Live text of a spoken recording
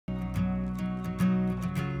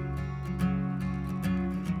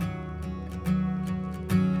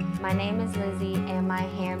My name is Lizzy and my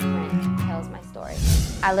handprint tells my story.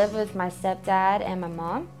 I live with my stepdad and my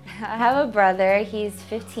mom. I have a brother, he's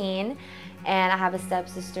 15, and I have a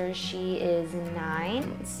stepsister, she is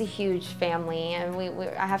 9. It's a huge family, and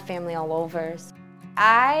I have family all over.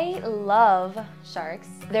 I love sharks.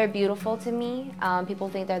 They're beautiful to me. People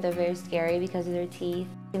think that they're very scary because of their teeth.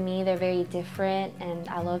 To me, they're very different, and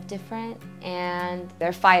I love different. And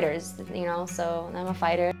they're fighters, you know, so I'm a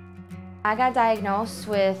fighter. I got diagnosed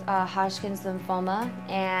with Hodgkin's lymphoma,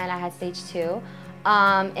 and I had stage 2.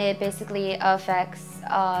 It basically affects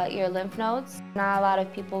your lymph nodes. Not a lot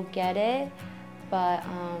of people get it, but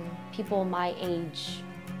people my age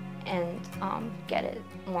and get it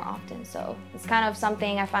more often. So it's kind of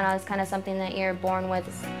something, I found out it's kind of something that you're born with.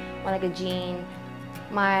 It's more like a gene.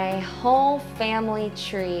 My whole family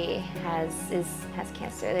tree has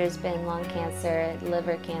cancer. There's been lung cancer,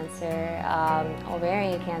 liver cancer,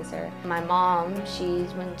 ovarian cancer. My mom, when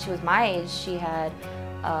she was my age, she had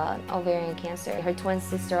ovarian cancer. Her twin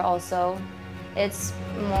sister also. It's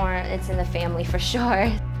in the family for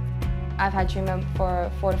sure. I've had treatment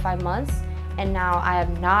for 4 to 5 months, and now I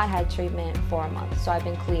have not had treatment for a month, so I've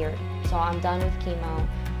been cleared. So I'm done with chemo,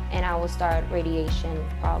 and I will start radiation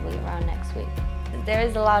probably around next week.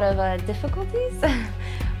 There's a lot of difficulties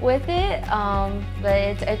with it, but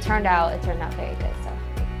it turned out very good.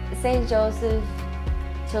 So St. Joseph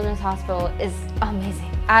Children's Hospital is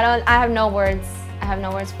amazing. I have no words. I have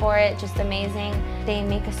no words for it. Just amazing. They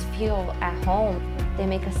make us feel at home. They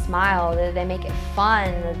make us smile. They make it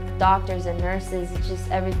fun. The doctors and nurses, it's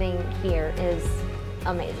just everything here is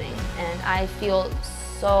amazing, and I feel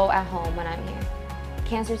so at home when I'm here.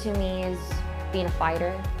 Cancer to me is being a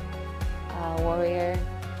fighter, a warrior,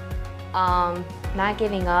 not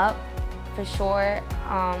giving up for sure.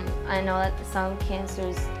 I know that some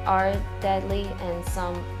cancers are deadly and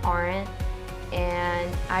some aren't, and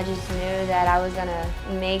I just knew that I was gonna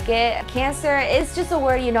make it. Cancer is just a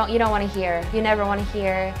word you don't want to hear. You never want to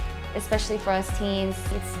hear, especially for us teens.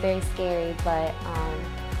 It's very scary, but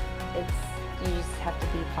you just have to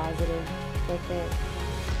be positive with it.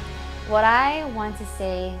 What I want to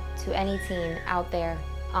say to any teen out there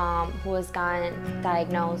who has gotten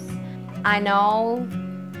diagnosed, I know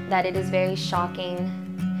that it is very shocking,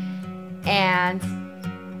 and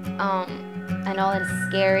I know that it's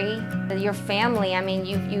scary. Your family, I mean,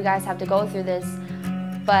 you guys have to go through this,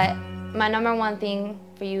 but my #1 thing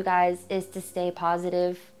for you guys is to stay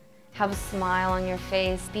positive. Have a smile on your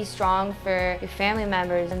face. Be strong for your family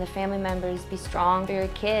members, and the family members be strong for your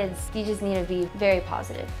kids. You just need to be very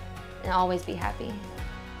positive and always be happy.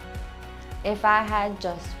 If I had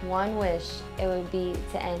just one wish, it would be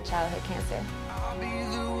to end childhood cancer. I'll be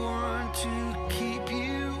the one to keep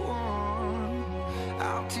you warm.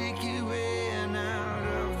 I'll take you in out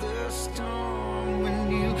of the storm. When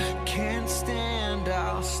you can't stand,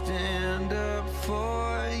 I'll stand up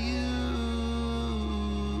for you.